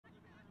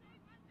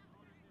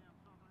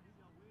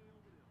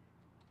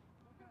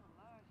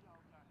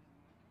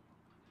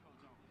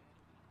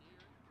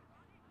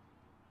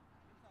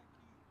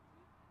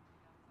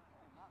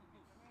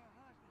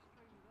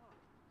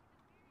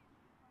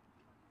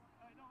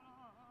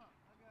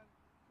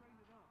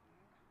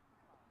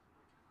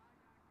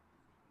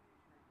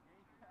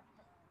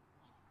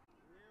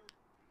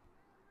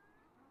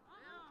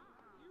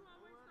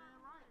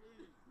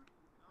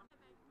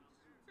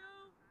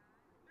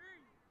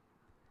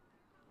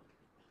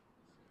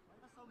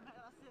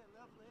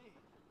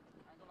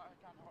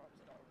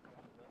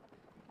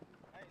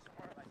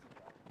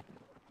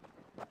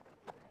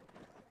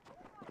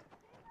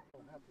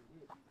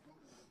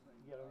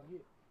get on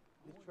here.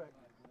 This track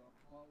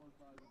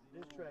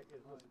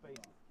is a little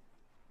spacey.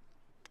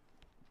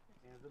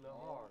 And it's a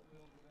little hard.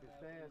 It's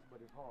fast,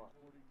 but it's hard.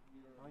 A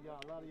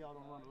lot of y'all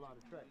don't run a lot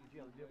of track, but you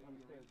have to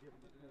understand the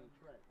difference between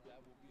tracks. If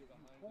you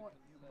point,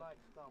 you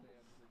might stumble.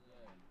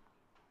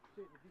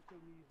 Shit, if you two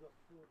knees up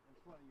in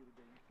front of you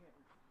today, you can't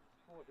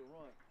afford to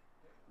run.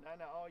 Now,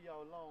 all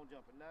y'all long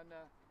jumping.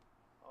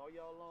 All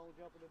y'all long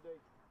jumping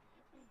today.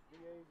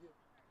 Deasia,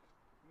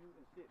 you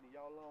and Sydney,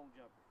 y'all long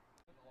jumping.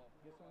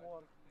 Get some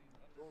water.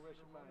 Go rest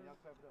your mind. Y'all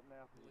clap it up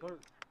now.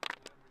 Third.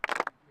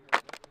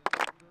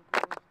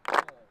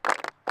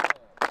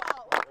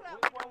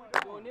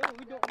 We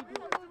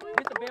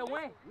Mr. Bell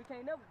Wayne. We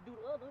can't never do the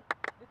other.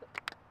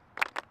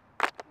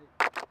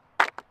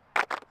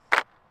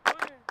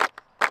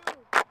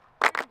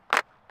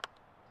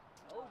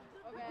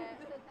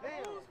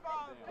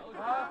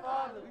 Our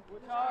Father,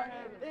 which art in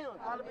heaven,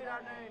 hallowed be thy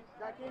name.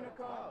 Thy kingdom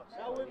come,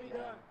 thy will be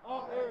done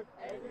on earth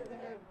as it is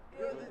in heaven.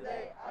 Give us this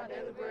day our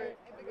daily bread,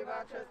 and forgive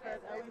our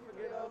trespasses, as we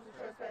forgive those who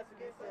trespass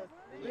against us.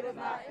 Lead us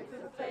not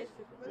into temptation,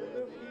 but deliver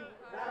us from evil.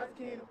 Thine is the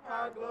kingdom,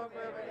 power, glory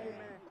forever.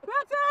 Amen.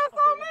 Belt your ass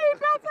on me!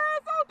 Belt your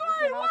ass on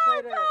 3! 1,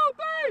 2,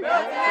 3! Belt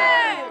your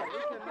ass! We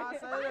cannot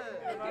say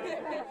that.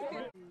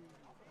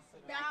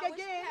 Back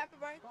again. Happy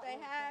birthday,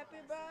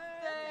 happy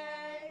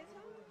birthday.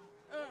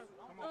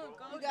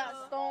 You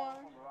got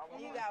Storm,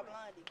 you got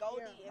Blondie,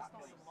 Goldie, and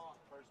Storm.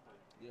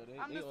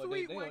 I'm the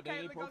sweet one.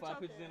 They profile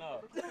pictures in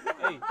all.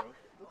 Hey.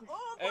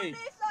 Hey.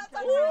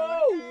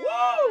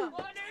 Whoa!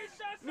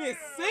 Miss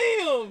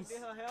Sims!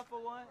 Did her hair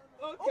for one?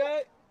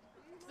 Okay.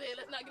 Say,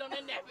 let's not get on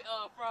that nappy,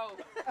 fro.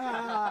 Need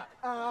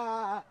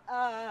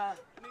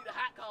a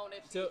hot cone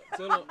that shit.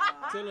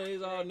 Tell him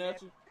it's all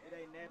natural. It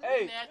ain't natural.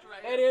 Hey, Natural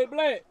right hey, they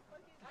black.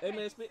 Hey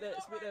man, spit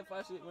that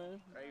fire shit, man.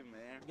 Hey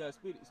man. You gotta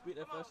spit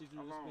that fire shit you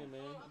just spin,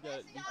 man.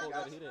 You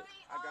gotta hit it.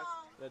 I got you.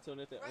 You gotta turn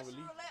that on release.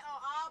 On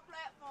all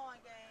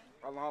platforms, gang.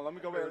 Hold on, let me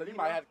go back. You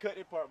might have to cut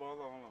that part, but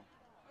hold on.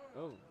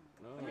 Oh,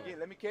 no.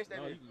 Let me catch that.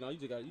 No, you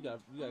just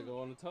gotta go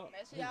on the top.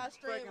 Make sure y'all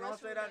straight. Don't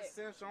say that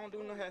since I don't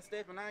do no half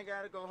stepping. I ain't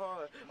gotta go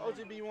hard.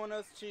 OGB want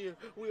us to chill.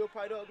 We'll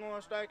pipe up, going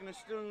striking and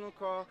stealing the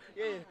car.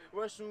 Yeah,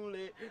 Russian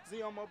roulette.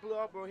 Z on my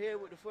blood, bro, head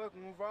with the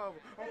fucking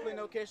revolver. I don't play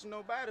no catching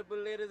nobody, but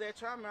let us that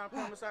try me. I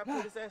promise I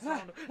put his ass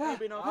on the.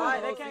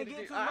 Alright, they can't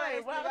get too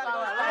much.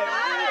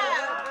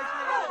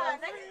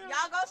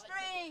 Y'all go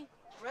stream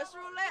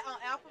Russian Roulette on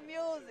Apple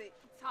Music.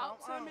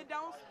 Talk to me,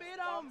 don't spit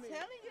on me. I'm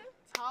telling you.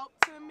 Talk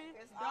to me,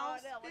 don't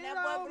spit When that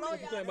boy blow,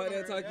 What you think about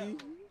that, Taki?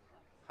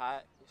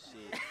 Hot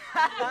shit.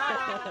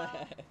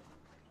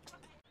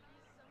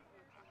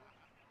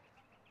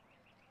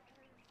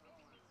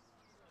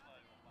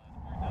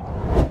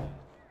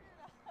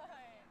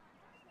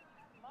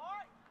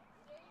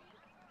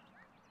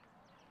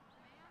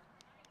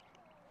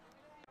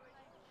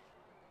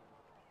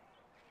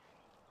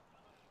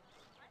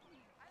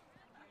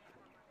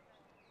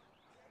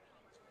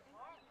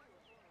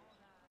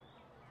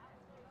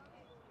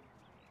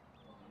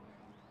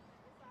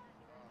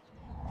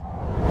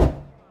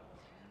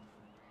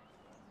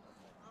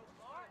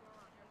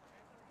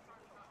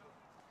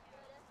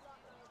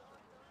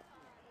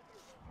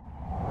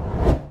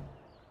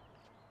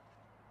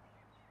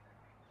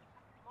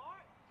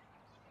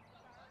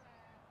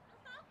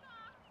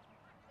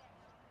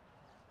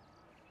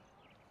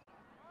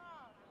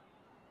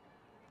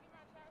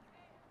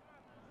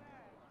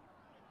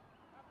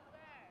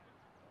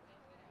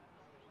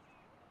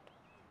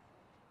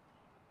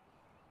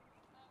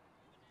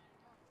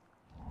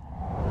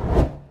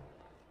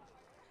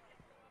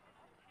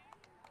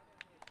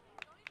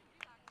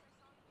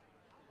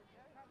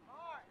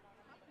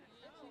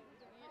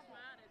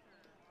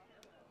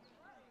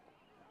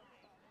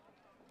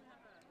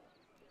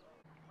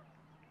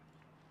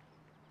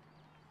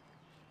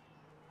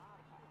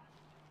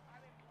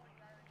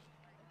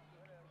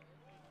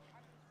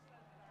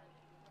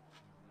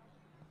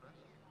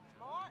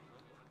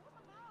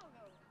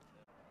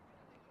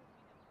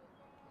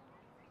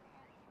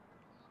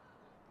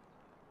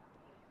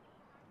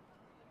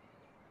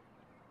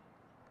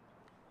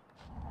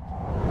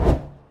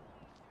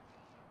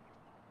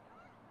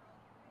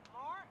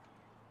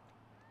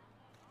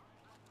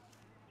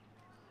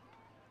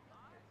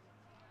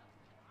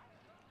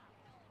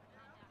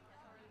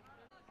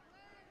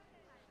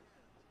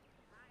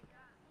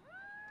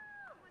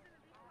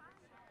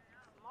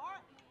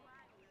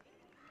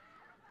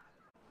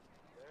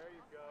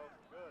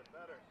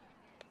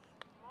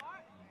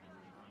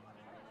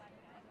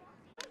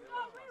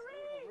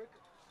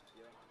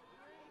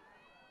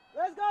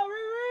 Let's go,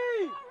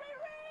 Riri!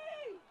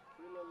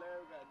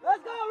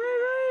 Let's go,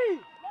 Riri!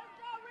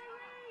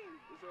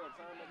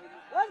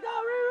 Let's go,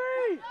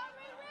 Riri!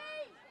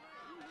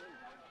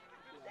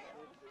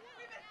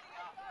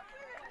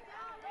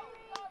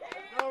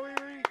 Go,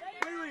 Riri.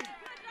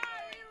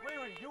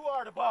 Riri, you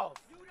are the boss.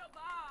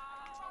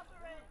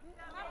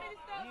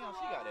 Damn,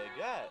 she got that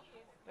guy.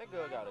 That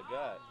girl got a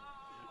guy.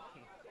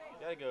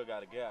 That girl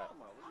got a guy.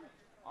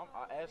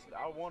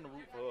 I want to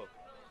root for her,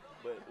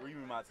 but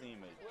Riri my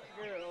teammate.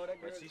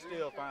 But she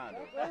still fine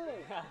though.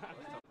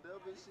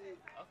 Little bit shit.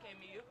 Okay,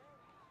 Mia.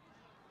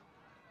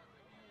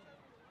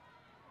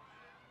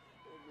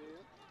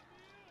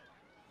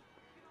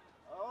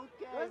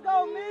 Okay. Let's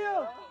go,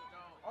 Mia.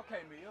 Okay,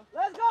 Mia.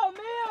 Let's go,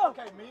 Mia.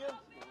 Okay, Mia.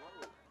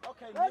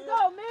 Okay, Mia. Let's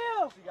go,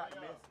 Mia. She got the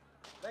message.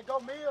 Let's go,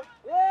 Mia.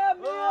 Yeah,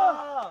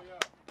 Mia.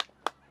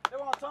 They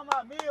want to talk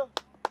about Mia. One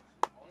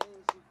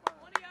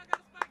of y'all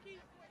got a spot key?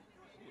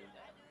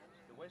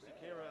 The way she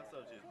carry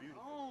herself just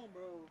beautiful. Oh,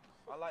 bro.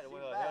 I like the way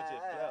her hair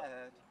just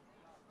flap.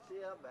 She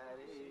a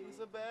baddie.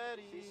 She's a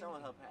baddie. She's showing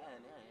her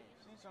panties.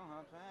 She's showing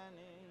her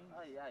panties.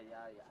 Oh, yeah.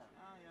 Oh,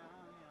 yeah.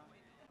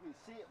 You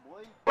shit,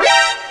 boy.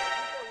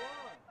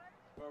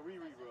 Bro,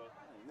 Riri, bro.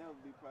 I ain't never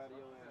be proud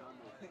of your ass no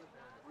more.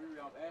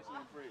 Riri, I'm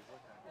actually impressed.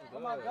 Oh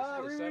my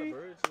God, Riri.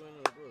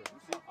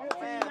 I'm a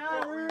fan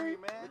for Riri,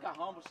 man. Look how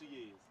humble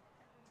she is.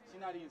 She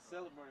not even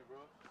celebrating,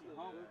 bro. She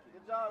humble.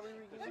 Good job,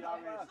 Riri. Cause she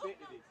already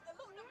respected this.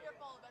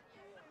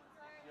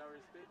 She already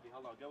respected it.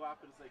 Hold on, go out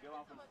for the say. Go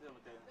out for the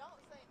telecaster.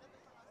 Don't say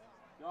nothing for myself.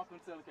 Go out for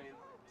the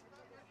telecaster.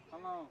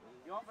 Hold on.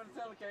 Go out for the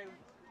telecaster.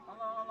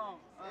 Hold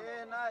on.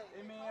 Every night.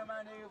 It's me and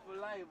my nigga for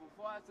life.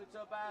 Before I switch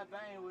up, I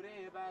bang with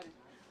everybody.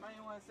 Man,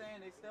 you wasn't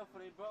saying they stuff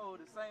for they bro.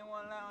 The same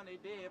one line they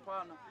dead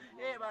partner.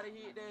 Everybody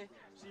hit that.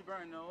 She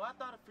burned no. I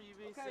thought a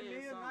previous said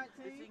Mia,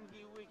 something. 19. This can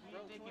get wicked. He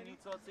thinking he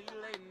talk to you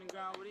laid in the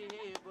ground with his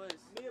head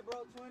bust. Mia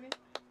broke 20.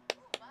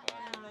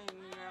 Laying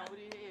in the ground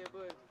with his head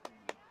bust.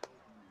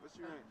 What's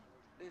your name?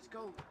 Let's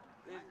go.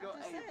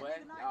 Hey,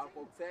 boy. Y'all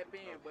folks tap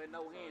in, but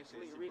no hand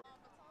sleep.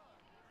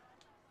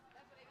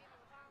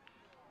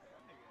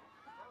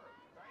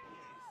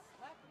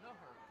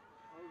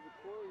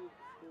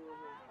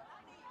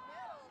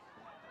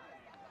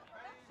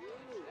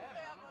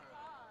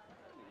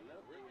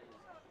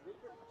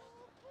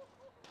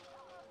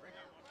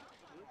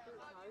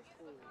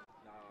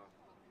 Nah,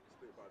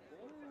 spit about it.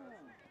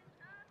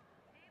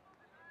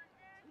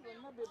 He's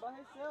in that bitch by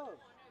himself.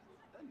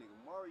 That nigga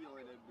Mario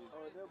in that bitch.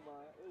 Oh, that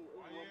boy.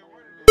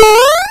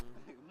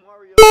 Nigga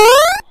Mario.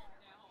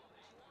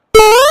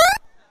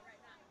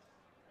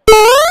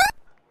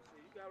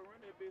 You gotta run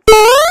that bitch.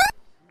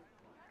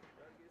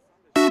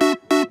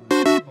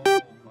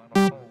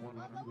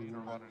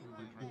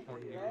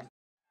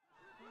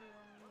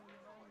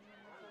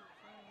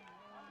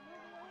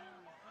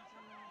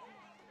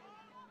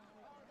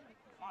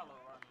 Marlo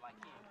running like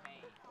he in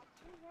pain.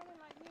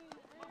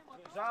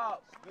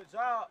 Good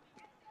job.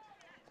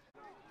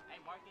 Hey,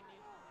 Markin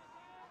did.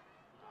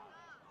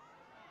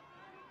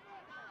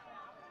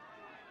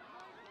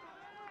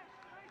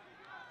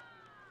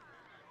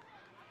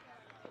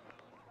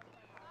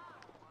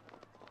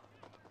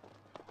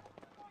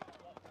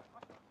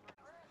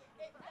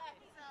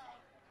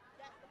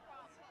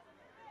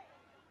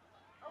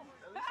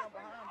 At least I'm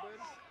behind, buddy.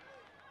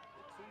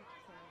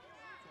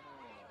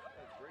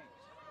 That's great.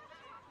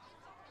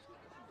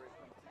 That's some great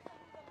competition.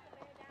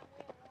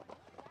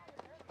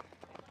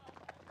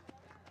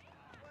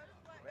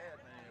 Bad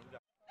thing, we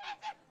got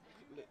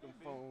Let them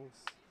phones.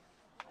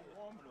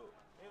 Warming up.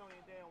 They don't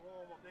even damn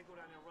warm up. They go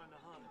down there and run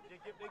the 100. They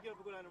get up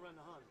and go down and run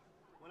the 100.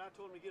 When I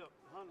told them to get up,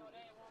 100.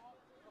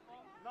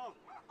 No.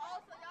 Oh,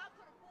 so y'all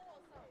put a pool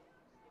or something?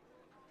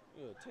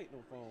 Yeah, take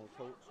them phones,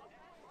 coach.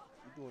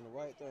 You're doing the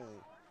right thing.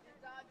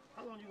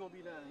 How long you gonna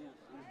be down here?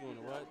 You're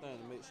doing the right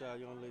thing to make sure our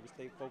young ladies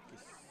stay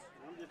focused.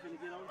 I'm just gonna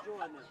get on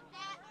Jordan now.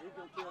 He's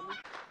gonna tell me.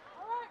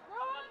 All right,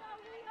 bro.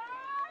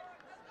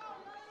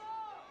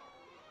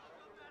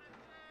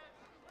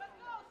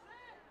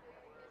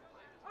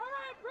 All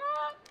right, bro.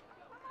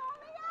 Come on,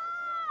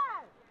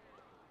 Leon.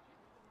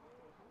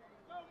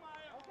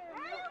 Okay,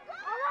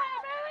 all right,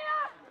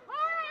 Amelia. All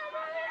right,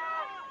 Amelia.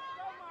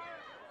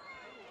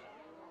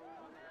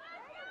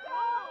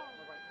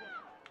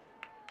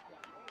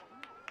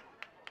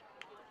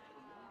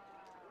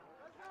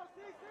 Let's go,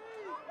 CC.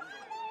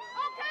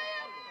 Okay.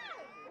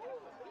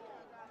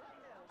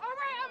 All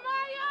right,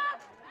 Amaya.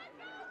 Okay,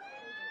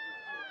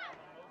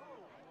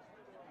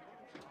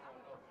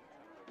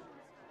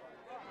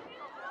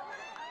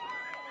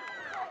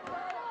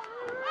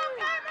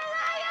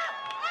 Mariah.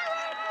 All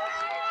right,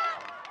 Mariah.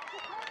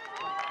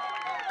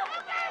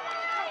 Okay,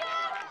 Mariah.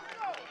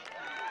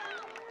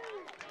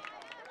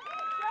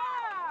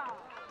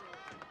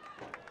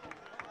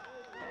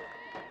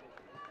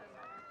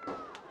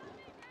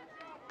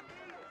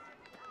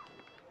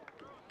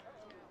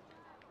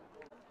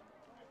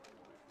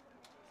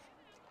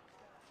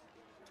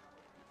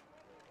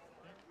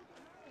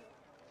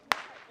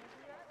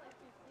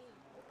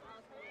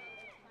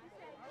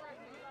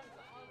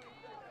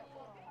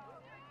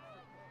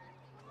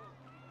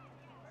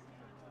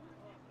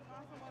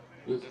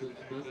 Distance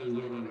friendly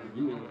runner,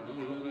 you are now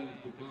ready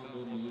to come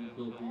on the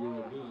insult to your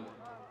event.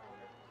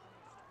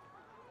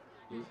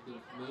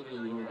 Distance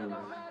medley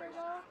runners.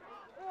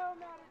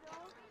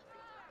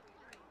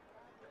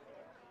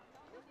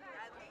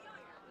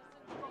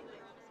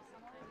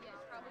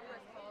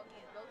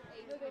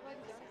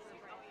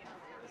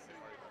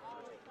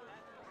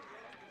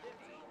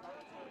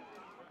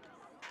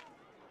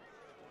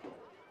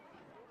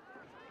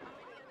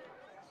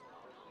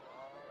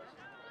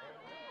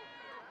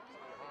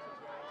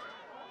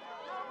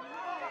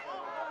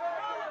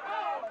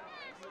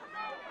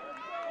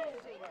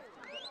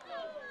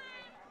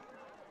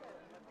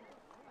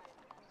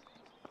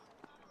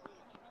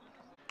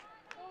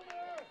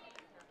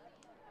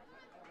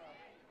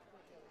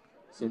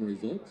 Some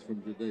results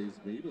from today's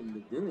meet in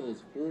the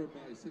girls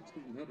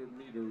 4x1600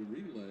 meter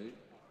relay.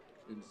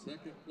 In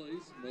second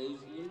place,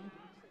 Mosley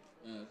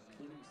at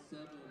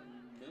 27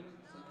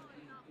 minutes,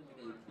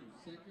 17.02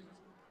 seconds.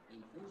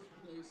 In first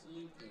place,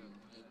 Lincoln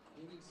at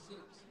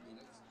 26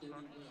 minutes,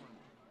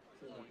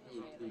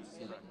 31.02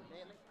 seconds.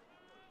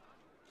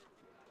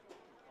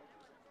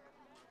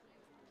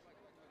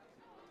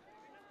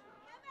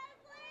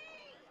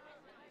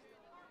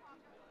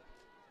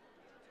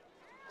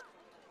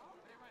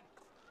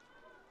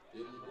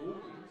 In the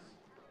boys,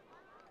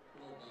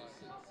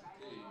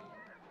 4x16.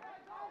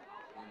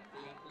 In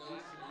fifth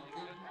place,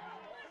 Lincoln,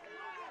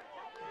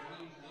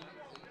 20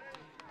 minutes,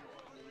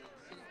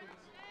 18.9 seconds.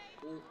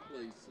 Fourth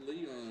place,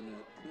 Leon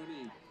at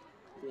 20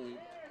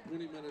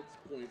 minutes,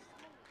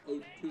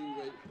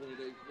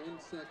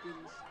 0.028.81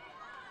 seconds.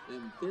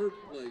 In third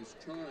place,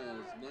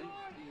 Chiles, 19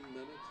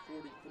 minutes,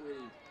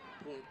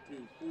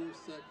 43.24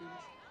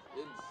 seconds.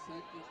 In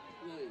second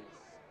place,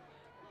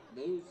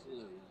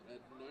 Mosley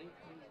at 19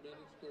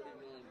 minutes,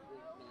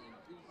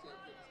 39.92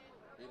 seconds.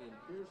 And in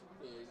first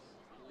place,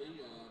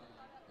 Leon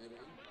at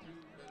 18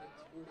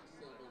 minutes,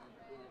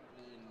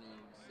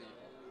 47.99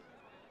 seconds.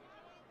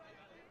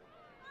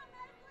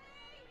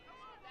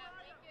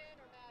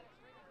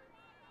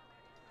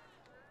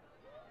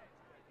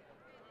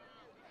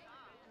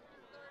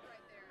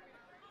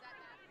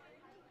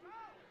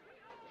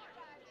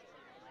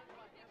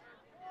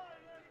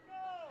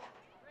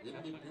 In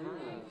the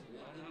girls,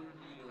 100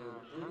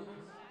 meter hurdles.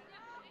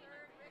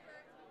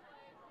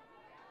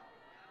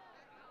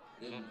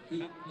 In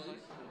fifth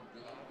place from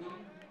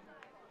Godwin,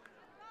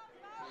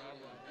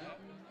 Tyler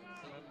Hatton at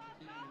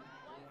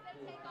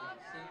 17.45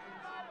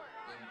 seconds.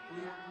 In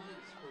fourth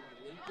place from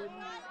Lincoln,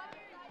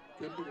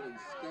 Kimberly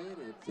Scott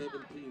at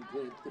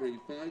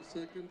 17.35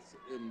 seconds.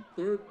 In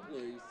third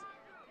place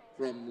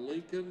from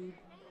Lincoln,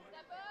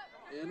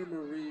 Anna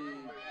Marie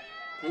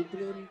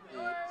Copeland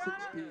at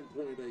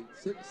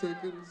 16.86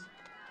 seconds.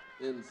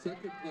 In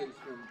second place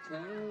from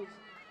Charles,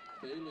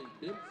 Bailey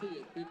Dempsey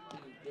at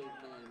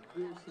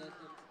 15.94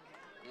 seconds.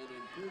 And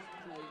in first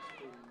place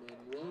from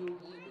Monroe,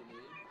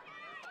 Albany,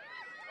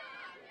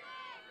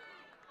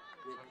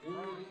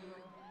 Victoria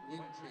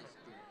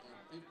Winchester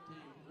at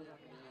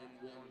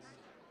 15.91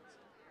 seconds.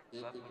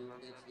 That's the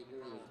girls'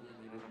 100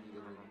 meter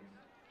runners.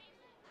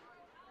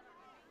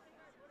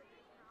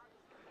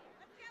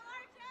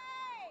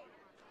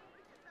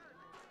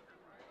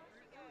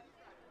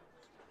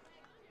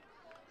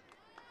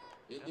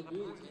 In the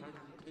boys'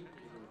 110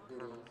 meter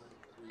hurdles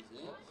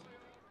results,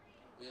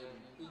 in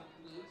fifth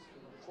place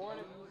from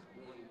Charles,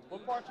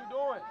 What part you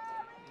doing?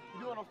 You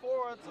doing a 4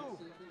 or a 2?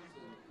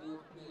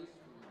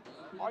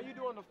 Are you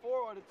doing the 4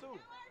 or the 2? You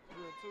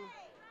doing 2?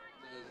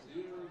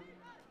 Nazir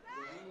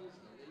Wells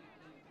at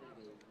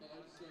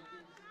 18.05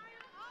 seconds.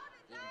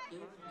 In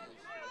third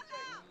place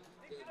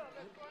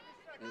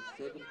at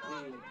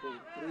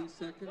 17.3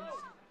 seconds.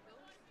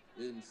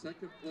 In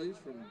second place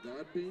from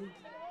Godby,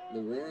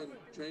 LaWarren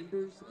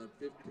Chambers at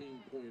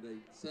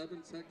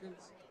 15.87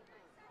 seconds.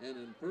 And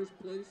in first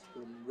place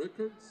from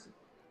Rickards,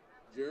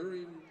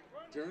 Jeremy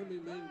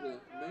Mango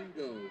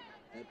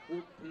at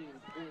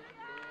 14.98 seconds.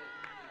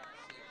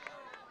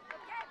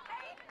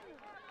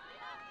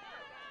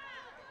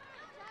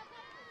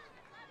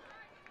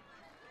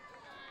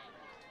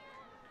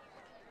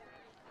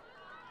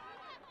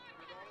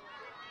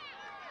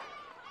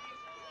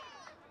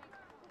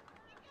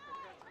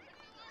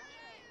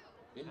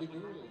 In the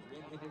girls,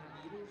 100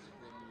 meters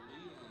from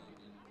Leon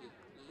in fifth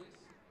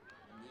place,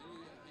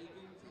 Amelia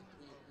Higgins at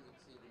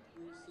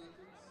 12.74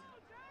 seconds.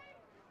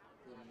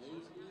 From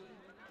Mosley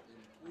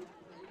in fourth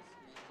place,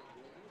 Micah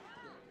Brown,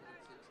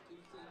 12.62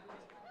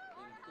 seconds.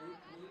 In third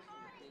place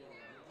from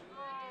Florida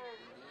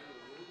High, Amanda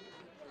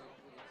Williams at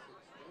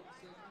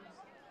 12.61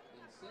 seconds.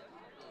 In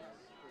second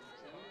place from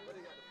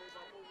Charles,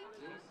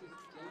 Genesis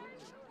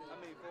Jones at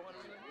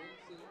 12.51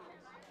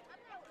 seconds.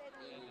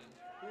 And in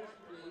first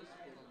place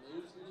from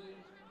Mosley,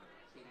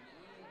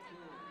 Shania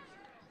Jones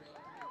at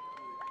 12.43 seconds.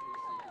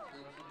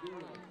 That's the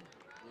girls,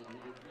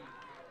 100 meters.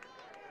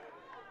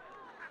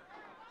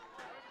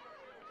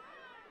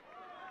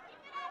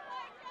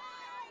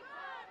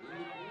 In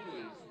the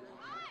boys,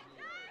 100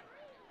 meters.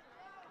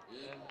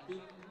 In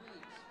fifth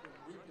place from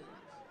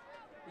Rickards,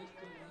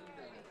 Christian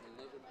Randolph,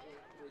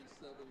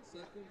 11.37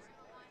 seconds.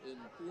 In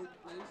fourth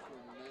place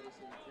from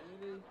Madison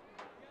County,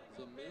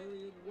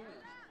 Zamarian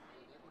West,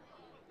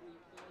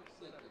 11.35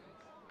 seconds.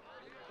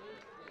 In third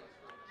place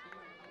from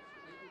Charles,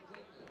 Trevor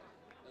Jacobs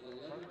at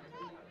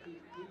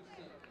 11.22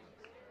 seconds.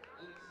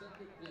 In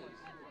second place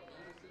from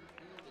Madison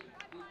County,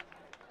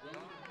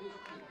 John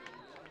Christian at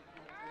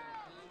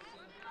 11.15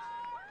 seconds.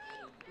 And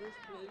in first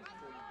place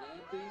from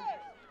Godby,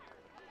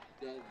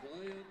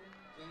 Galvian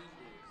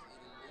Chambers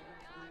at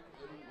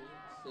 11.01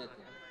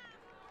 seconds.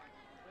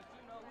 But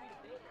you know who the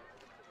big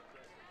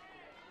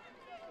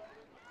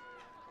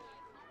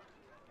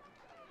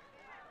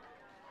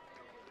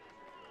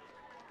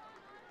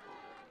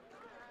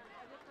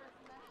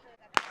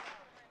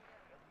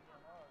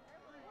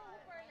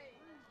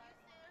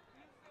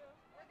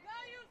Let's go,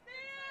 you see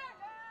it!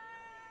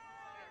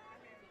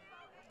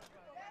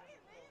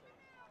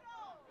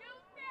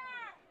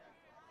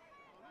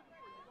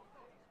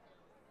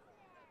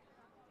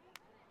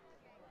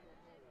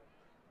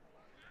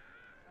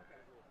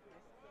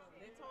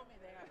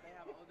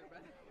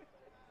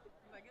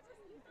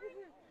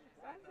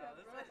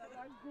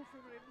 that goofy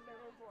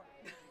little boy.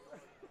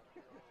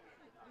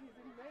 He's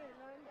in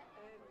Maryland,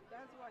 and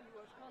that's why he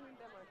was calling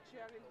them and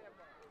cheering them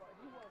on. But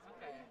he was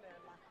playing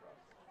lacrosse.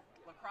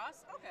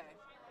 Lacrosse? Okay.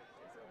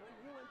 So when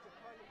he went to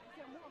college, he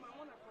said, Mom, I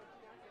want to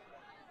continue. I said,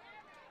 no.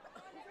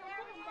 He said,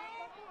 come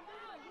back, come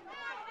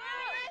back.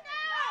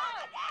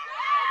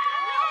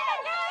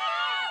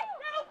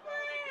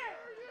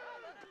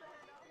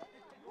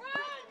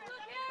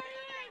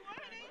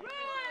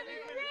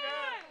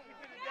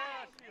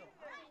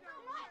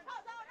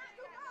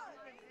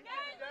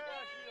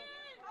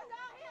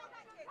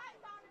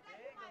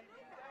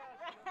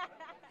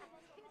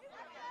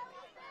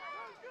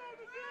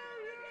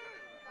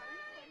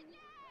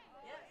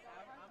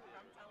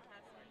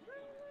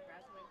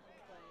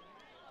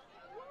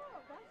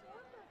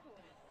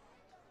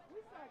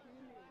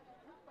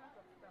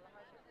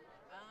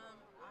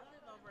 I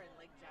live over in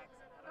Lake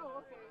Jackson.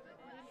 Oh, okay.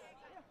 Yeah.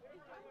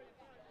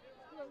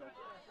 We live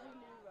off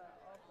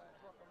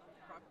Brooklyn.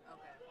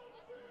 Okay.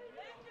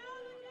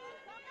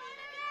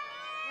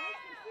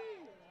 Nice to see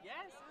you.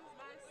 Yes, it was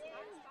nice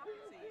talking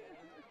to you.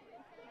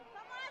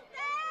 I'm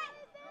trying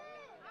to get Priscilla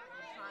to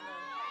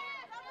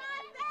start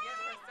believing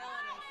in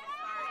herself.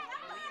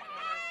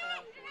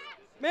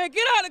 Man,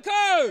 get out of the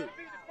curb!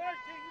 Be the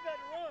first team, you got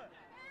to run.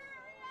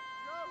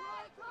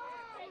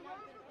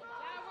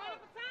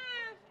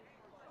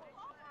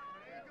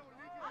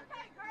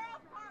 Okay,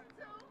 girls, part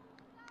 2.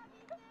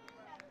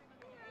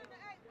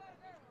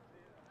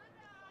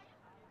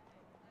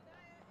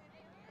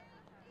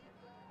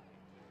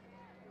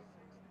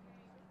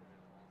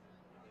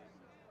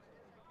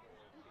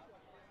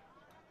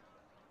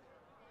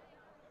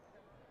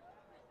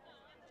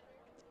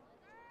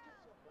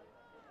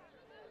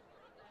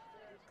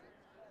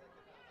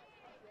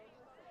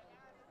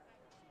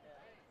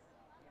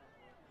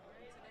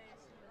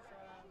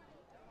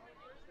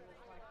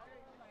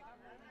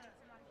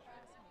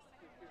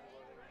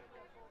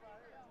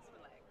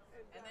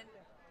 And then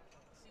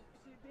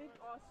She did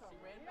awesome. she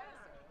ran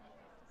faster.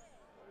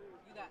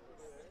 You got this.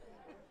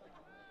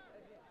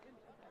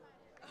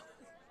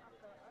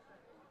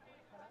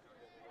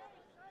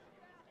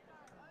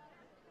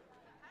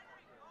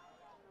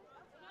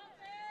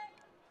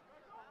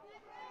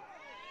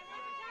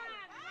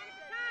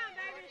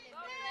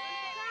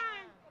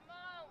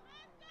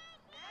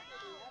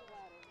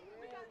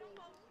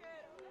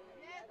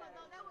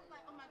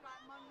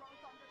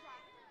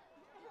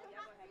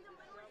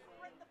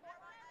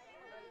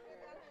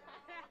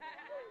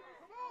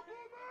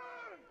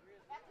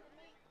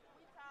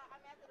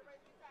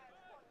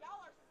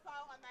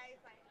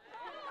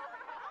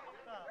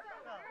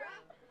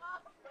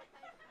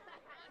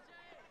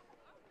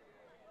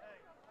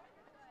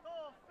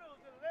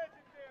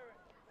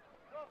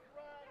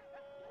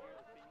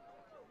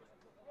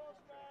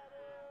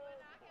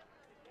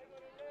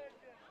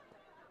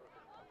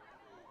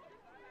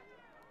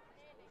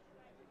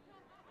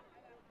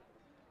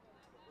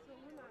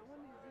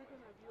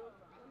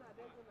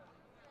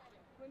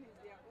 When is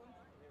their own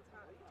time?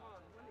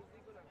 When is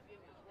it going to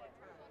finish? What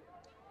time?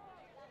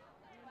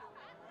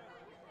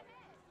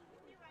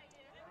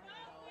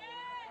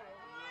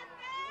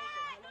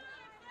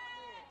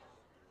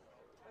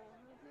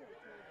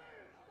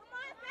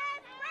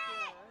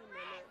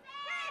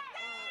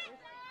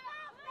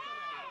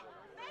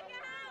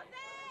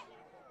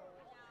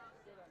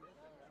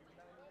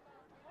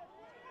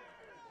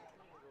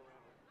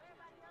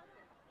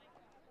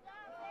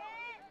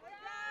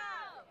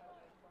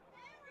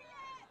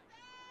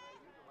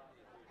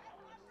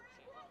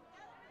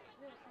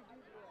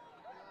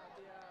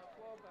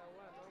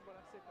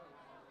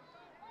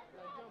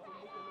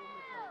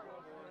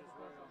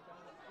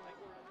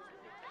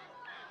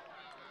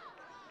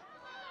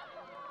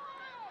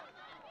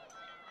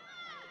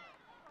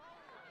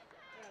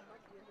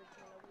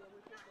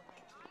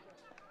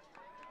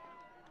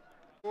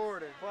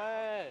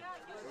 What?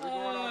 We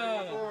going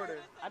on to 40.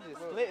 I just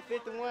split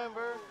 51,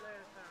 bro.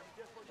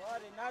 I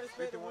did not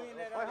expect to win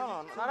that. Wait, hold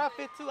on. No, that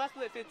 52. I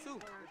split 52.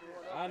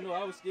 I know,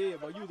 I was scared,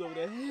 but you was over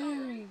there.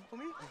 For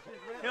me?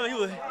 Hell, you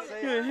was.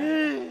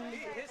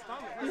 His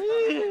stomach.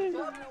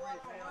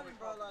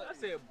 I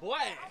said, boy,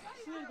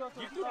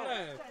 get through the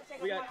line.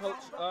 We got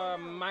Coach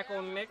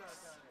Michael Nix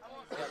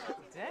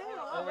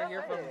over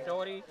here from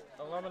Doherty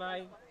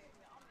Alumni,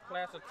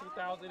 class of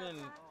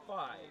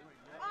 2005.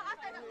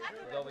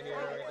 He's over here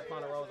at the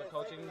Ponderosa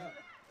coaching,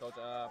 coach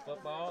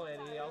football,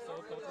 and he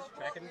also coaches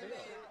track and field.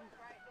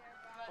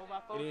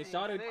 And then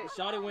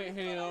Shawty went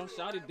ham.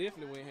 Shawty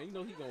definitely went ham. You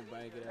know he gonna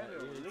bang it out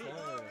every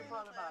time.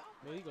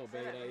 Man, he gonna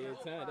bang it out every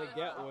time. That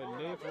gap wasn't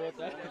there for a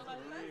time.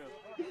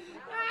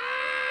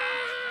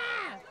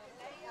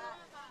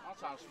 I'm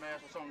trying to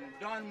smash some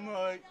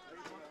dynamite.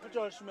 I'm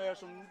trying to smash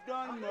some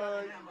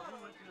dynamite.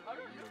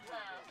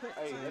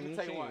 Hey, let me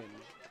take one.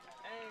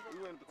 You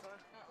in the baton?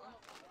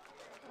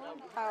 Oh,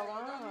 wow.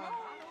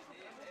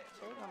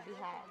 They're going to be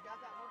hot.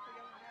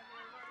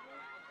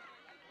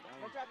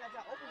 But y'all got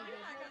y'all open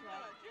again.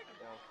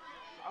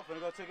 I'm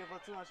finna go check it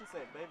for 2, and she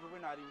said, baby, we're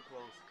not even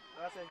close.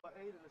 I said,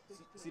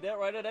 See that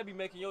right there? That be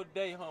making your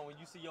day, huh? When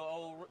you see your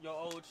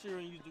old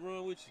cheering you used to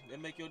run with you,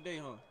 that make your day,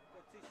 huh?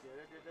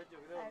 Yeah,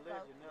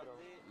 that was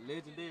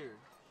legendary. Legendary.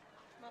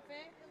 My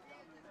fan?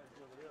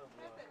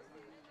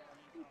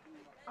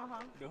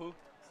 The who?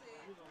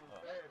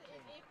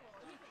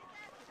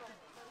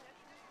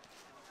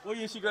 What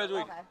year she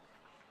graduated? Okay.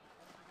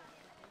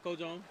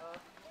 Coach on.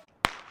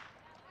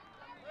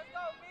 Let's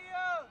go,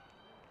 Mia!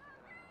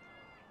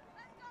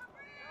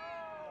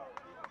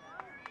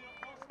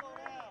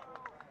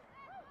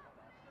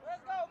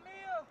 Let's go,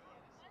 Mia!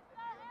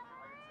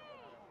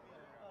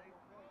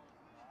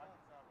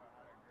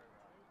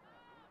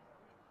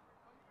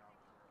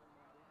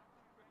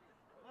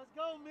 Let's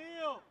go,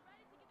 Neil.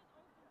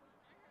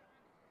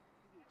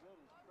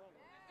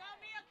 Go,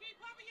 Mia, keep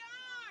pumping your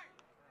arm.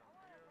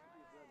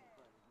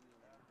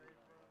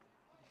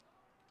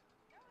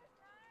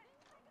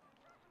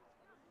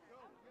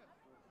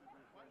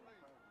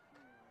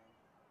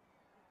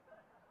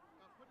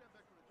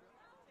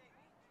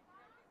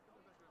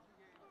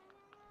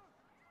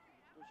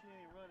 But she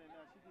ain't running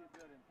now. She did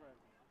better in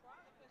practice.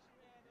 Probably because she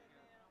had that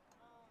damn,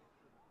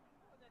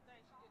 what's that thing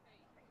she just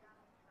ate?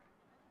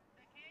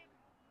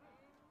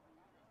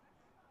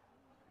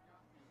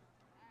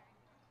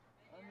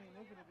 I mean,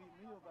 they're gonna beat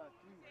Neil by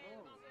 3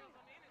 goals.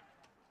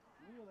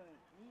 Neil.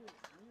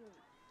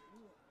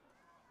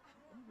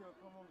 You girl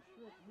come on the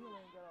stretch. Neil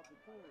ain't got off the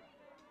third.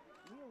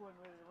 Neil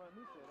wasn't ready to run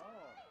this at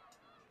all.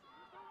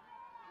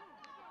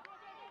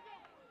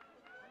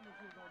 I knew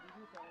she was gonna do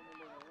this. I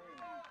wouldn't let her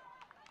run.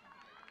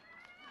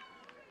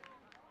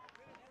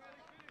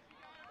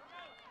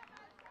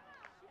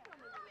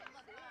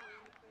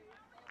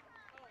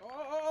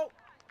 Oh!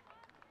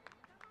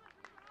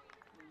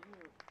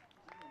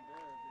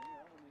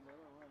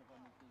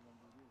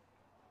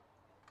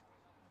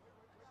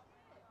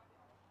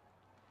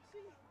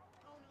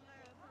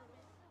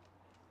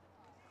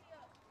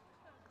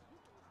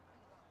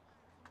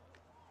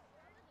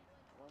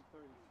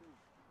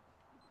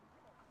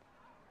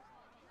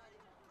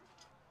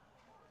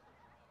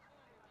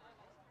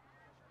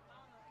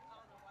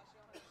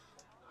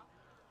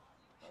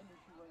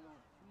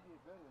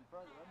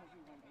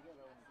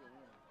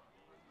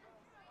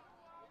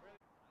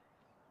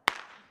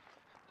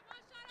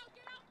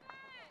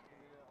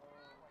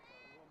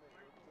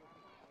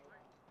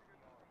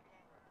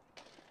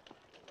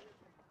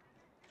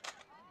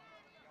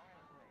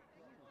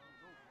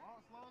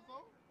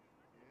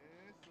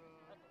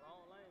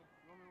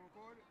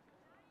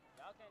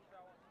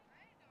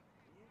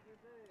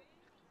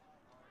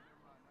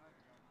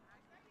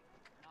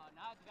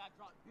 Now I got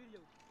dropped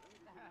video.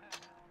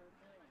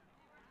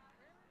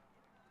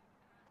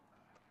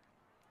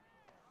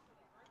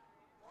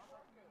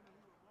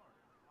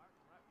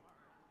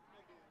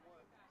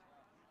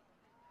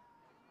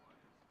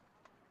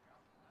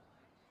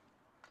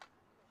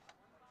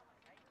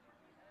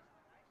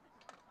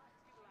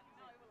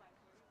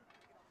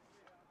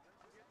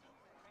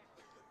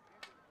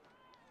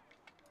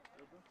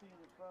 Them teams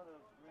in front of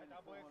us ran the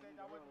 400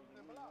 meter hurdles,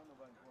 and we ain't run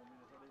nobody 4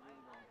 minutes, so they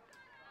really don't.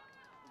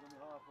 It's gonna be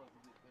hard for us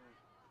to get third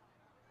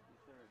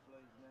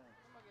place now.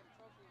 I'm gonna get a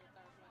trophy in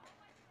third place.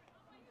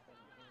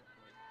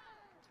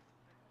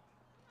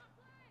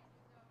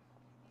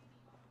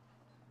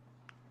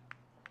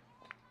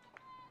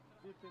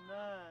 59.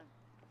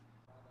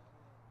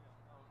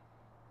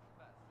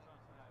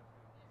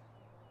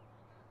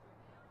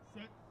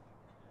 Set.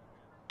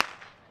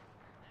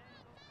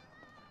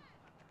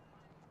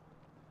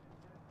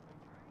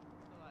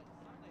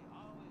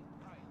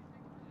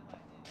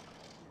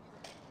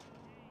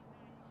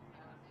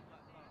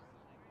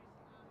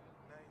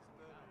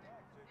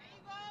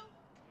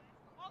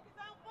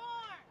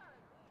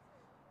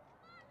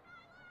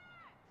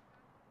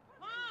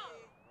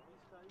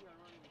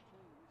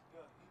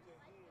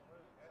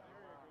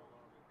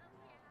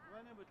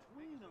 Run in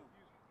between them.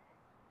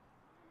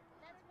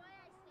 That's why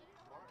I say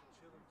Martin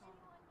chilling too.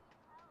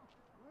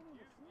 Run in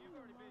between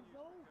them,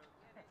 Lonzo.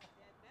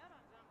 That bell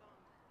done jumped on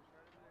me.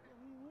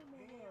 He went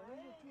nowhere.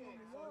 He went 2 on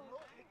the yard.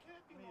 It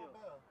can't be no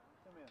bell.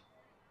 Come here.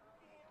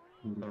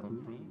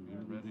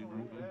 Ready to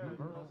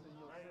reverse.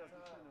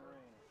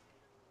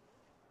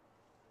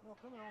 No,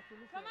 come on,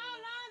 Come on,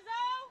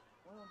 Lonzo!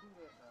 Why don't do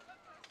that now?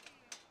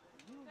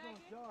 You was on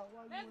job.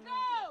 Why you Let's went go!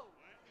 out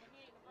But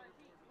he ain't the first.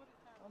 What is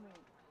there? I mean,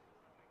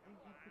 he's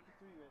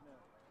 53 right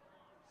now.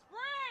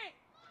 Sprint!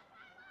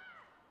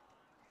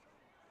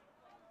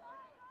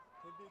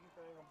 His biggest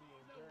thing gonna be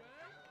endurance.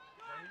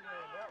 Now he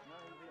ran that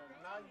one.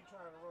 Now you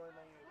trying to run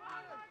that.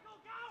 Go,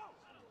 go!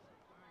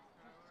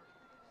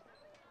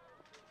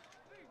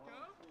 There you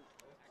go.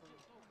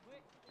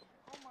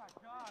 Oh my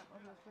God.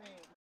 I'm just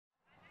saying.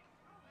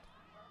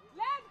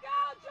 Let's go,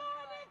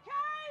 Jordan K!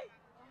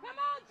 Come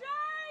on,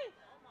 Jay!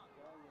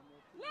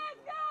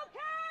 Let's go,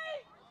 K!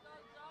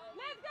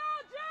 Let's go,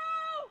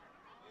 Joe!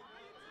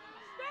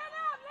 Stand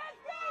up, let's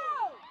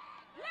go!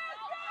 Let's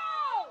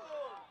go!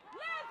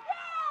 Let's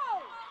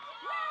go!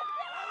 Let's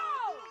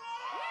go!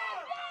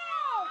 Let's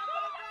go!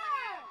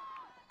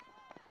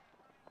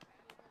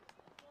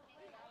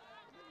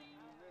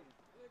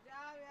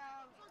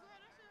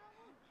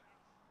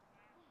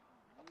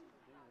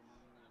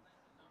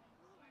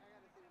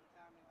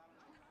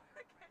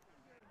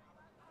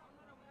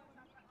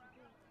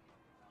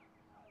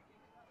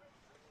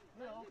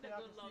 Yeah, okay, I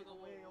can see it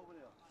way over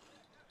there.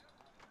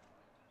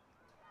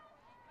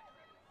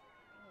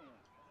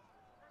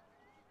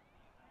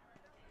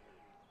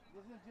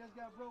 This just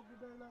got broke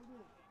today like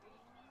this.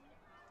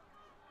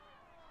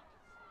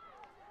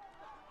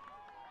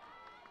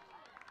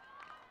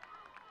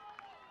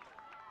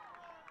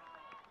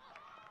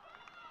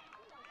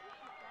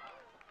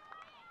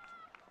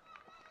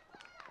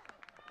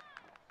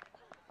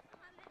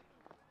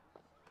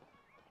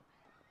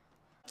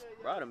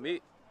 Bro,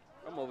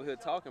 I'm over here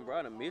talking, bro.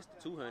 I done missed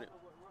the 200.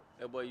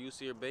 That boy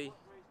UC Bay.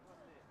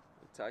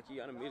 Taki,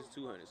 I done missed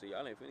 200, so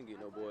y'all ain't finna get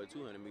no boy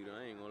 200 meter.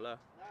 I ain't gonna lie.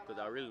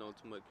 Because I really don't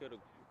too much care to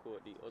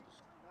record the other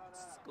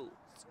schools.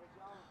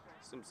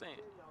 See what I'm saying?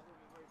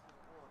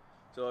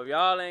 So if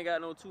y'all ain't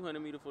got no 200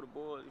 meter for the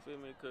boys, you feel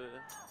me? Because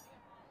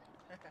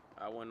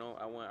I went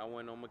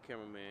on my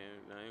cameraman.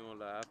 I ain't gonna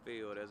lie, I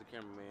failed as a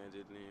cameraman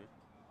just then.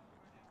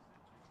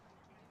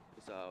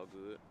 It's all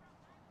good.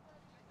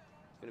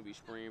 Gonna be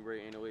spring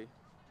break anyway.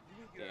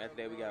 Then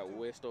after that we got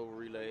Westover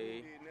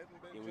Relay.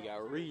 Then we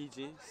got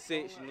region,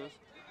 sectionals,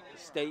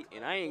 state,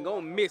 and I ain't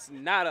gonna miss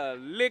not a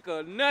lick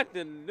or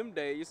nothing them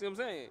days. You see what I'm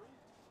saying?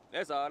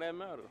 That's all that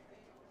matters.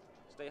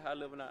 Stay high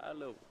level, not high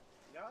level.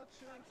 Y'all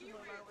chilling too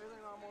much, like, it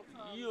ain't almost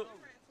time. Yeah.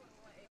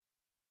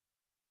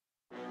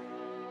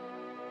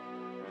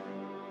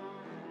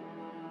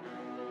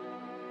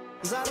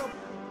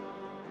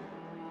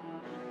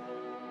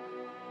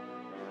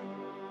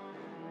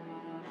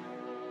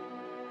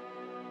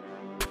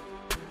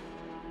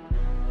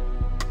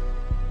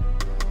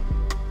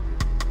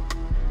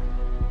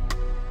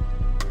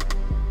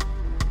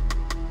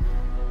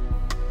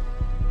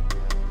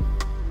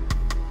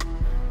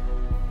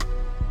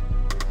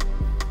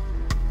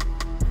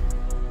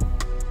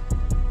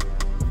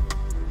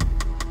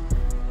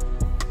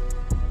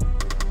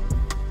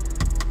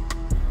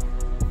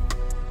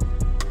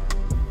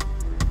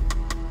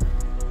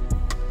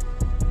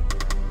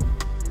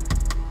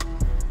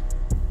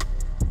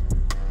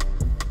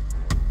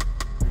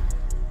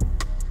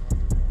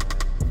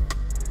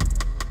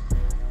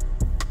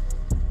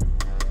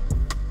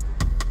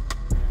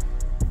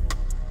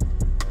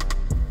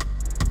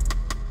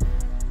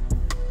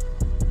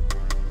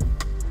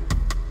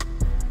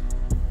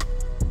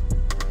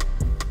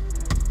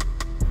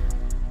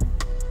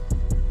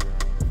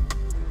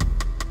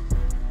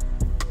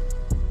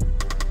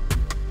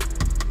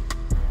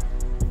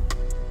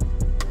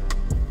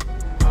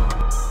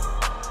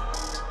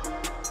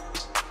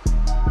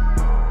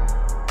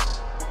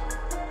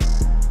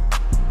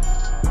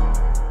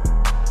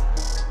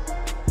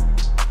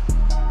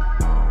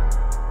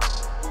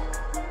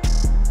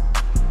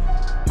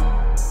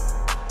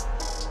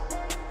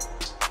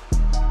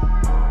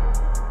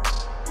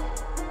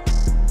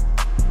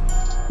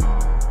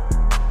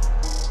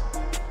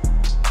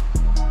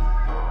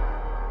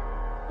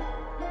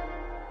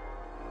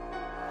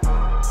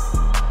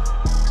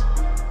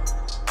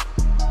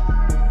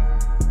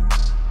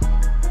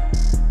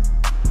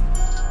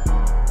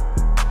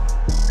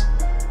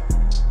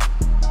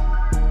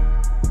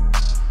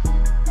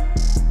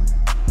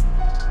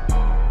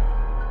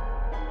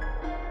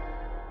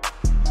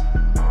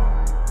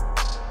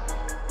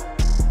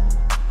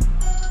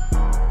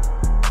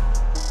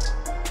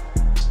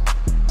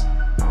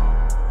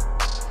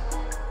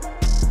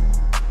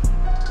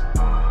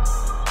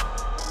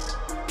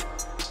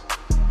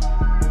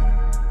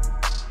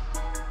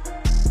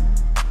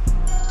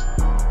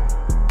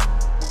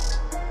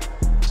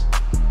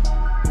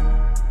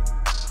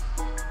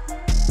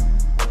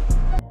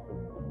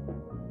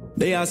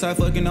 They outside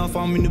fucking off,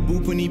 I'm in the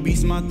booth when he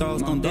beats my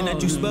thoughts. Don't think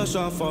that you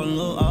special, I fall in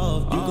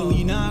love. You can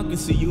leave now, I can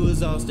see you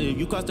exhausted. If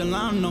you cross the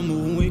line, I'm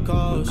moving with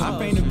cars. I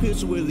paint a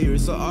picture with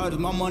lyrics, so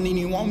artists. My money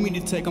didn't want me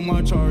to take on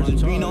my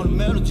charges. Being on the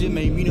metal just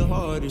made me the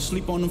hardest.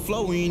 Sleep on the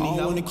floor, we ain't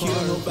I wanna kill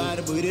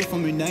nobody, but if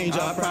I'm in danger,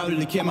 I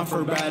probably kill my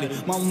first body.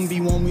 Mama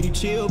be want me to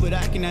chill, but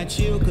I cannot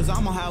chill, cause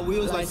I'm on high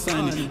wheels like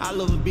Sunny. I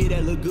love a bitch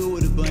that look good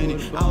with a bunny.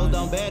 I was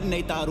down bad and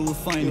they thought it was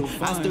funny.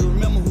 I still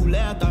remember who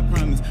laughed, I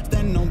promise.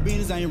 Standing on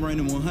business, I ain't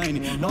running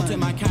 100. Don't take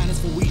my kindness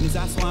for weakness,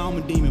 I swear I'm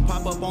a demon.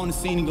 Pop up on the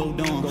scene and go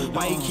dumb.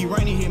 Why he keep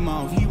running his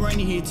mouth? He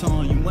running his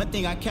tongue. You one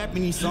thing I cap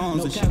in these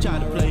songs, and she tried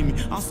to play me.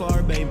 I'm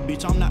sorry, baby,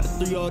 bitch. I'm not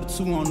the 3 or the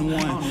 2 on the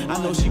 1.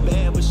 I know she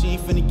bad, but she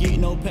ain't finna get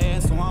no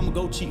pass, so I'ma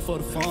go cheat for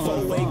the fun.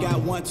 4-way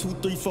got 1, 2,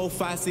 3, 4,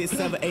 5, 6,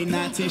 7, 8,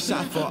 9, 10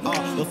 shots for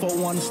all. The 4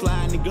 wanna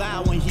slide in the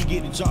glide when he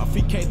get the drop.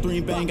 Free K3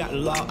 and bang got the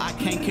law. I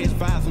can't catch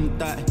vibes on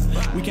the thigh.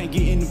 We can't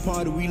get in the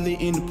party, we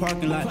lit in the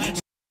parking lot.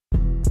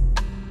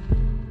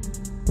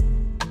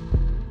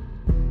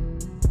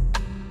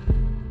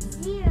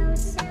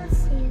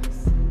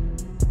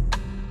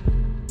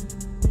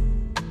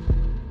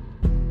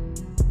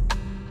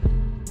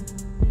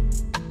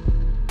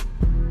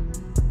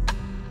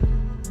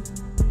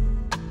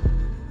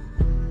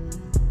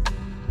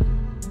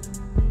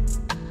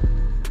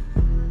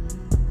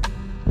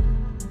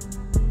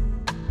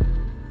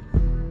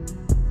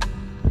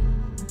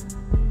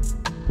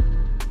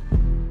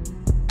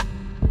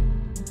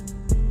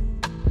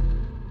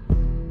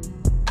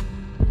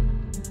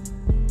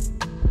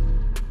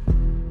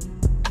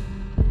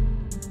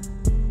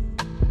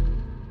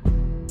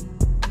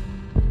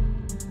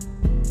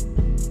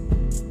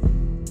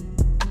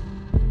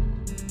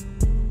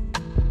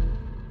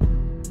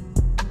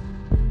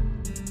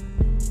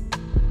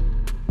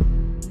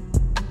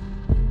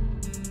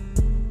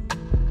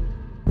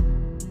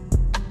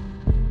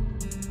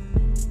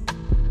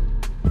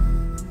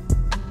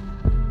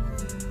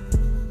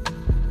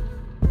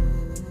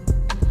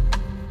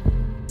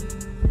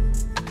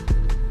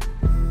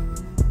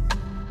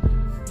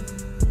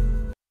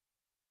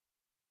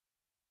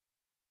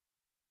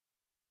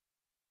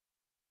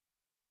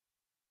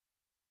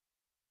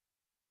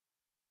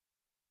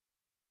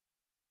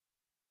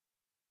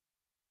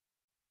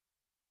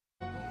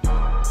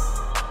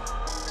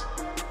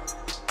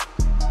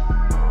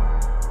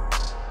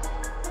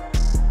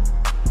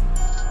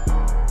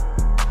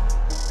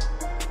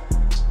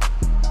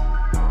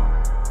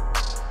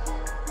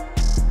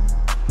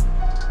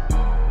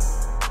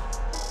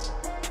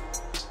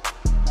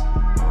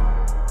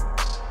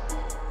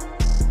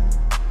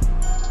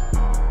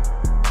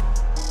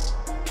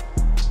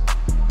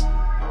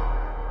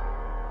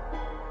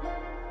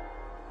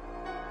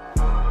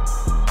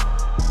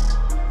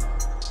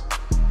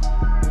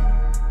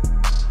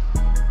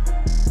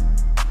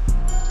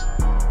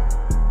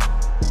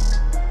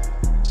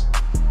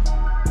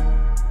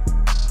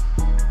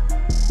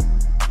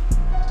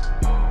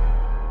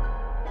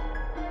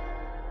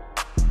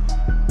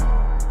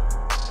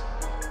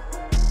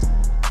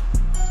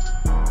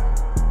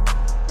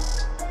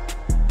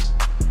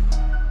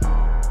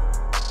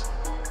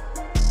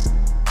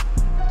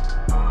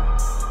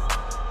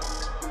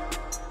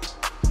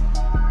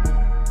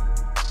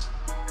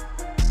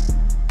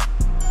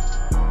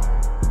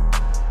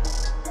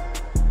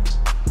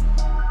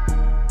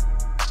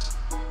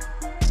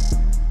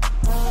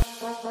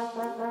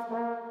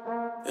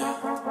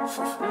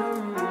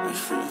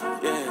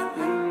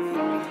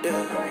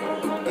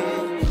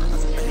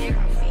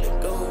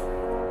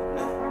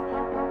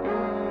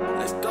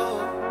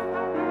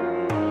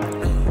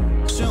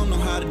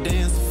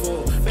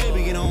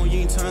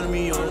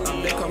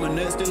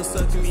 nut still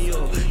sucking me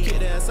up.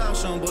 Kid ass out,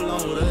 she don't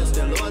belong with us.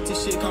 That loyalty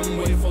shit coming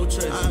way for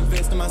trust. I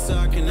invest in myself,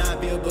 I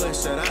cannot be a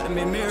bust. Shout out to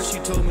me mirror, she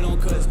told me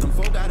don't cuss. Them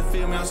folk gotta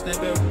feel me, I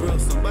snap every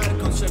breath. Somebody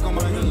come check on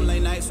my him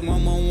late nights,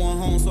 one on one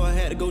home, so I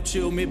had to go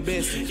chill me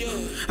best.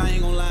 I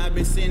ain't gonna lie, I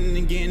been sinning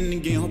again and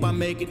again. Hope I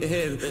make it to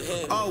heaven.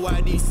 All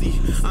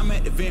YDC, I'm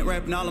at the vent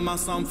rapping all of my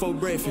songs for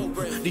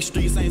breakfast. These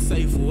streets ain't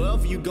safe.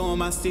 Wherever you go in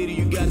my city,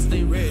 you gotta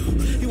stay ready.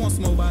 You want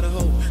smoke by the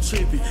hoe,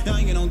 tripping. Y'all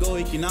ain't gonna go,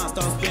 he cannot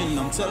start spinning.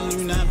 I'm telling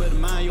you now, better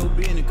mind your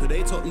business, cause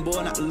they told them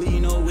boy not to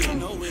leave no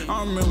witness.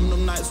 I remember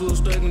them nights we was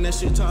struggling, that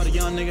shit taught a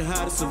young nigga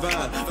how to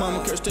survive.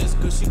 Mama cursed Texas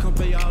cause she come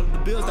pay all of the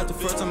bills. That's the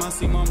first time I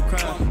see mama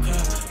cry.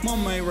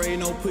 Mama ain't raised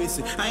no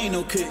pussy, I ain't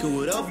no kicker.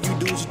 Whatever you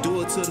do, just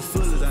do it to the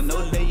fullest. I know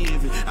that they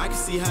envy, I can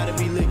see how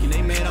they be licking.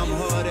 They mad I'm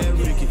hard at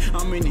Ricky.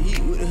 I'm in the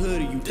heat with the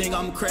hoodie. You think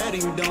I'm a crowd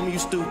and you dumb, you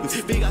stupid.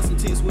 Big got some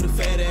tits with a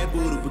fat ass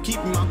booty, but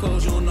keeping my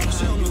clothes, you don't know.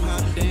 She don't know how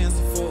to dance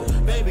before.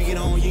 Baby, get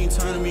on, you ain't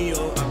turning me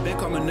up. I bet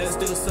my nuts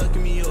still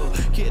sucking me up.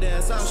 Kid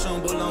ass out, she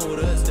don't belong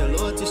with us. That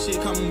loyalty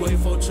shit coming way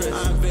for trust.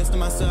 I invest in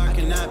myself, I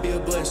cannot be a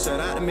bust. Shout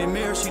out to me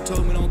mirror, she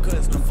told me don't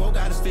cuss. Them folk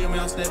gotta feel me,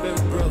 I snap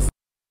every breath.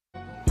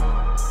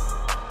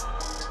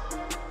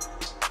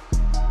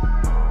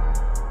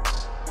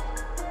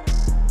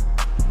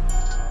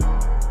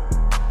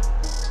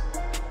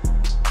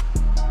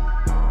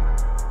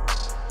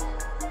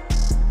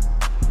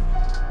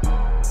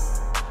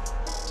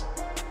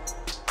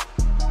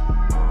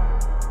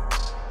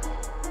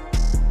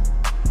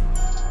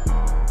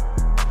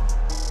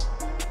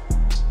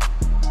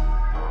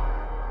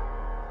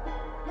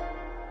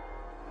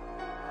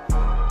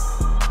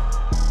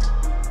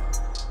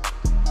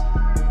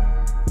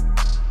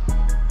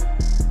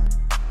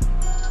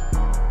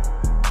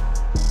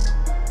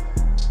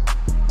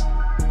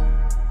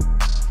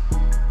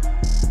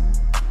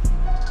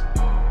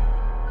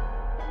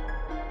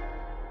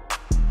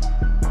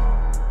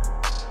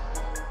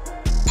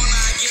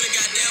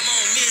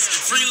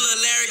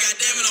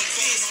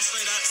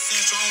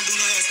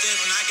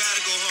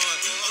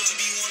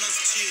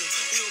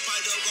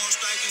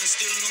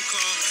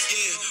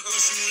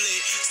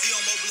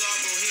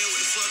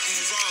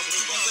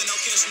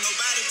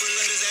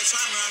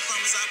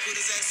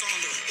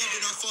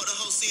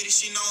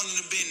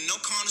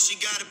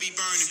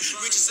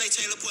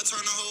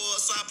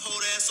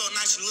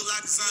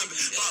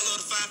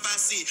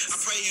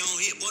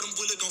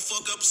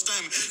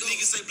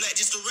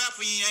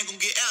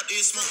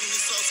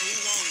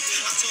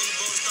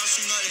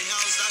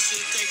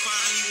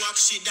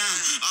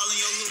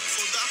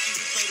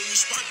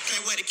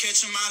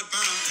 Catch him out of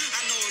bounds.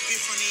 I know a bit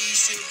from the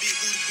east, shit, a big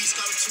booty beast,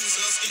 color two, so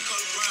her skin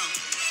color brown.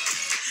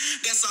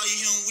 That's all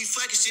you hear when we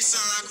fucking shit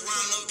sound like a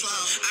round of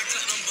cloud. I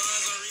clap them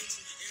buzz on Rich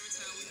every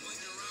time we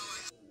fucking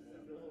around.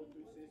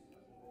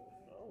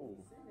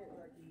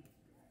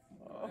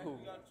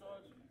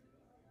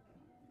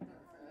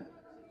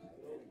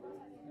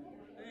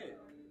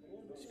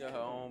 She got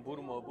her own boot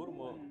 'em up.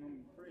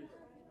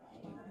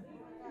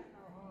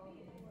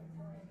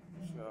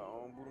 She got her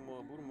own boot 'em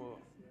up.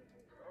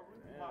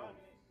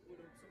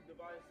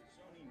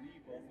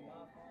 Damn.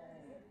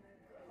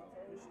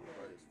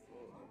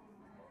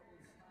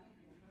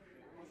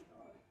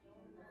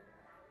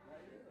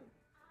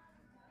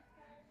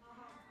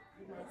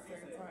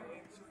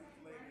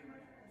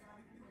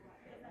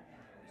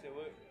 Say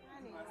what?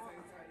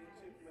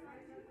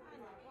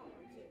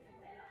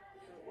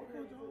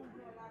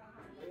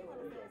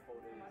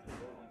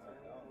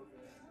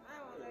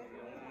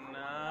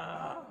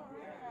 Nah.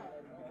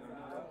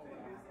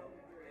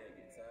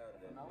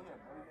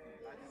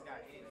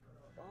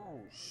 Oh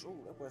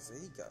shoot, that boy said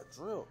he got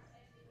drilled.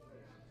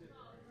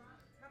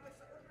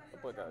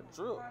 That boy got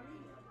drilled.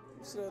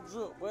 You see that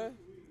drip, boy?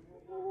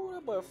 Ooh,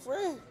 that boy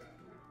fresh.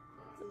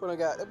 That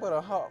boy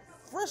done hot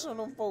fresh on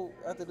them folk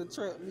after the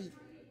trap meet.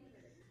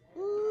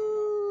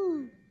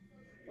 Ooh.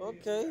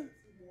 Okay.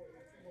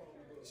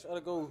 Try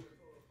to go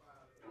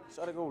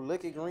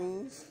lick it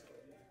greens.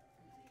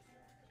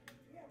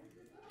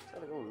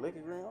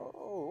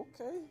 Oh,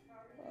 okay.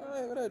 All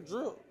right, with that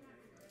drip.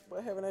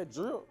 Boy having that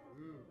drip.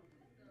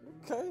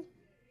 Okay.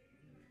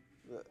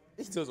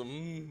 He does a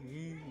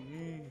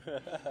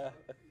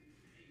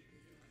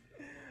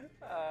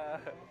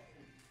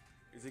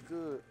Is it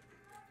good?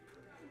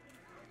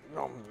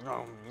 Yum,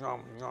 yum,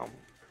 yum, yum.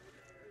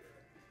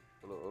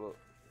 Hold up.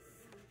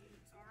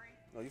 Sorry.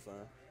 No, you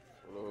fine.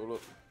 Hold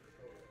up.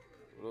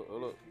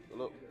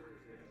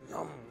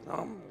 Yum,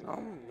 yum,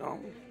 yum, yum.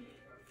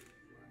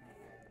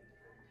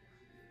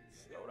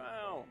 Slow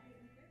down.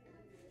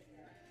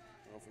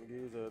 I'm finna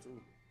get his ass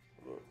too.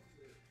 Hold up.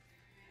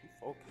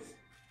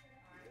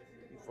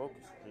 You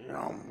focus.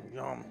 Yum,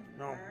 yum,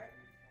 yum.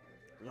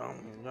 Yum,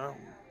 yum.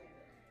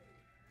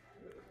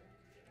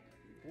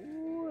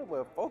 Ooh, that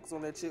boy focus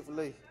on that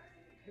Chick-fil-A.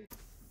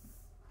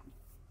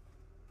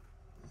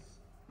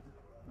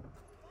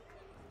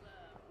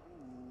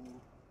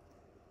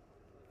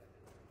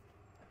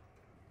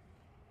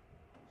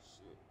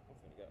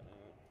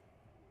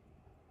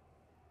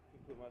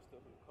 Put my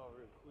stuff in the car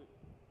real quick.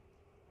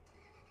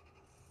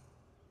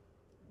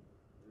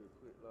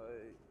 quick,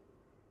 like.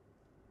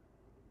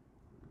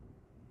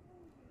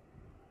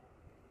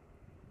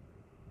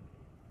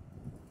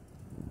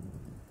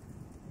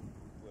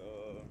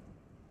 Well,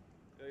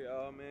 hey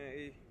y'all, man.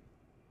 Hey,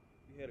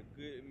 we had a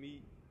good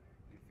meet.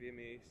 You feel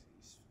me?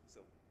 It's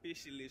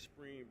officially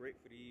spring break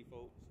for these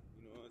folks.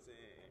 You know what I'm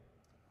saying?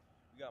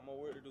 We got more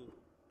work to do.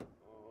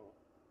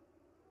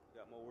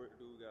 Got more work to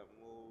do. Got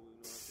more,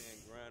 you know what I'm saying,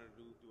 grind to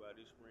do throughout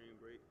this spring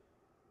break.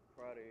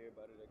 Proud of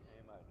everybody that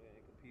came out there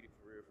and competed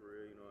for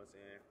real, you know what I'm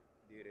saying?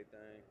 Did their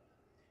thing.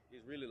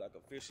 It's really like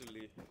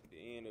officially the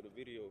end of the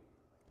video.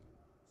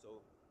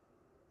 So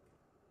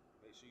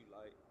make sure you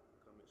like,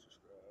 comment,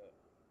 subscribe,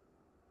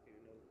 hit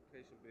the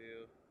notification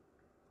bell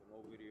for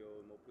more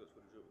videos, more clips for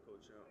the Dribble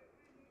Coach Champ.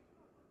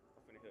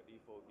 I'm finna help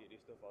these folks get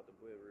this stuff out the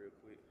butt real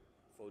quick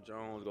before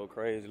Jones go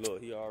crazy. Look,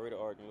 he already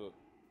arguing, look.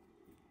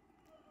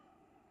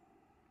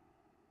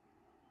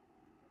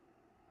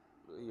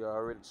 He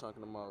already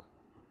chunking them off.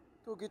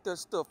 Go get that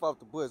stuff off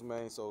the bus,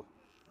 man. So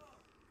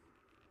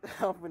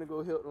I'm finna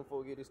go help them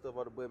folks get this stuff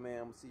out the butt, man.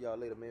 I'm gonna see y'all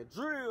later, man.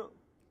 Drill!